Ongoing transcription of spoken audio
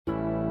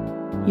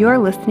You're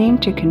listening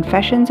to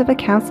Confessions of a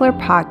Counselor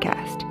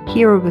podcast.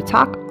 Here we will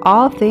talk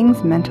all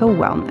things mental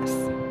wellness.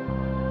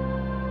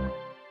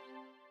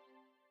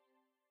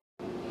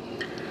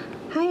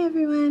 Hi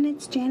everyone,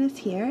 it's Janice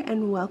here,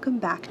 and welcome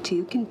back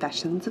to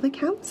Confessions of a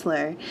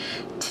Counselor.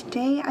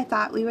 Today I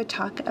thought we would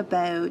talk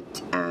about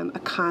a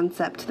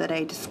concept that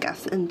I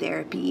discuss in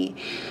therapy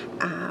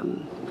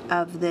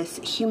of this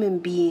human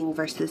being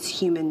versus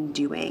human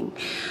doing.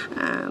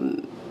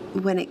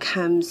 When it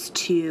comes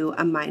to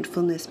a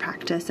mindfulness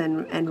practice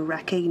and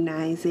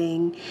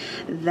recognizing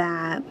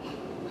that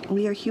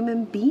we are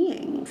human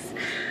beings,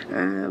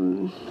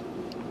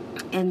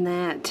 and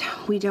that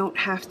we don't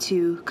have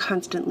to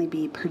constantly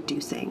be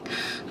producing,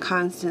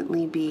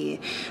 constantly be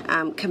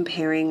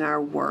comparing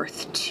our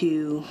worth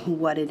to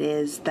what it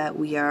is that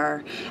we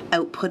are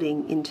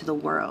outputting into the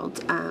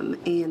world,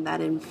 and that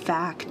in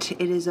fact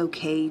it is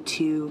okay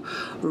to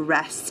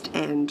rest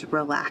and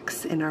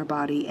relax in our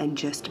body and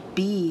just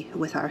be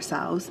with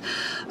ourselves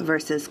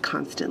versus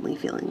constantly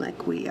feeling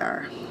like we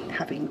are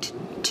having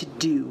to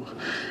do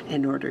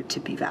in order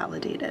to be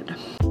validated.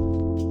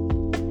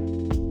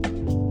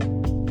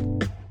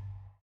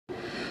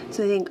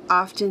 So I think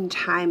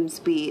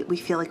oftentimes we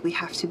feel like we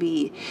have to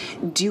be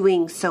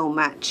doing so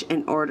much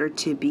in order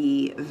to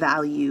be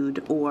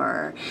valued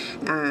or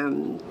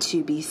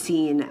to be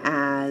seen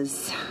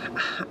as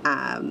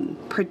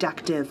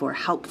productive or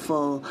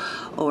helpful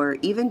or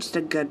even just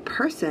a good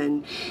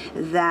person,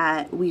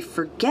 that we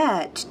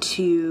forget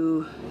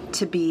to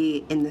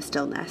be in the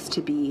stillness,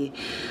 to be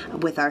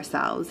with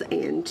ourselves,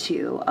 and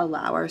to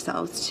allow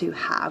ourselves to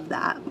have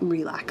that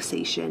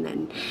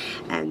relaxation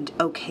and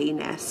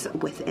okayness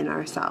within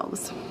ourselves.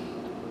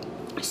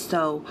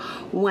 So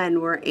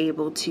when we're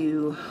able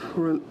to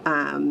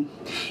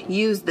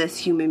use this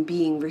human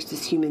being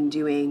versus human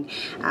doing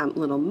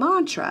little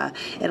mantra,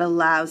 it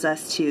allows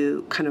us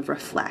to kind of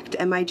reflect.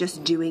 Am I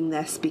just doing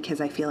this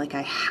because I feel like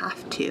I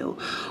have to?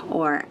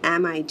 Or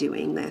am I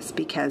doing this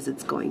because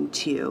it's going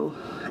to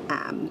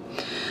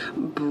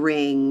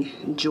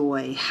bring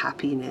joy,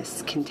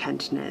 happiness,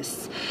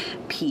 contentness,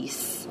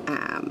 peace,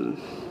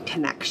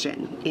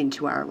 connection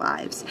into our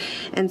lives?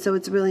 And so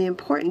it's really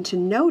important to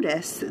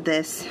notice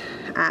this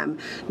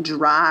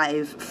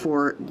drive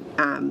for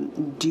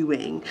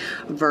doing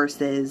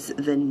versus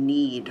the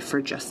need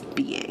for just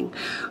being.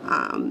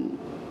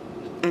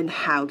 And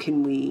how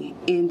can we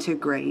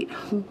integrate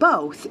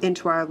both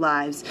into our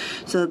lives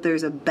so that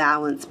there's a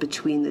balance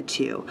between the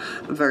two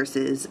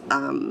versus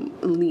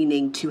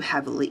leaning too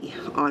heavily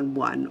on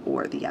one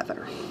or the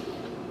other.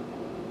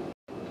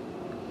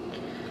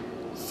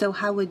 So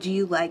how would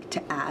you like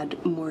to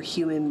add more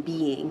human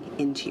being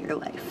into your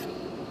life?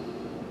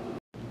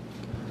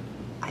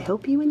 I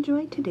hope you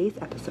enjoyed today's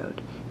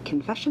episode.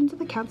 Confessions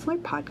of a Counselor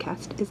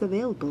podcast is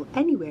available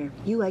anywhere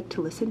you like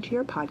to listen to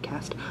your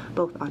podcast,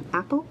 both on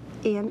Apple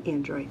and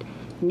Android.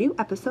 New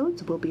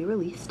episodes will be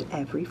released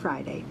every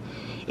Friday.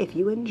 If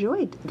you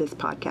enjoyed this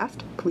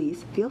podcast,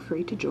 please feel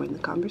free to join the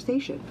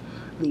conversation.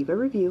 Leave a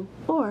review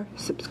or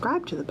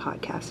subscribe to the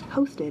podcast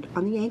hosted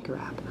on the Anchor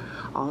app.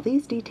 All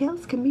these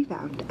details can be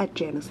found at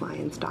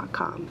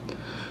janicelyons.com.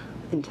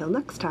 Until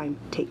next time,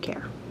 take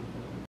care.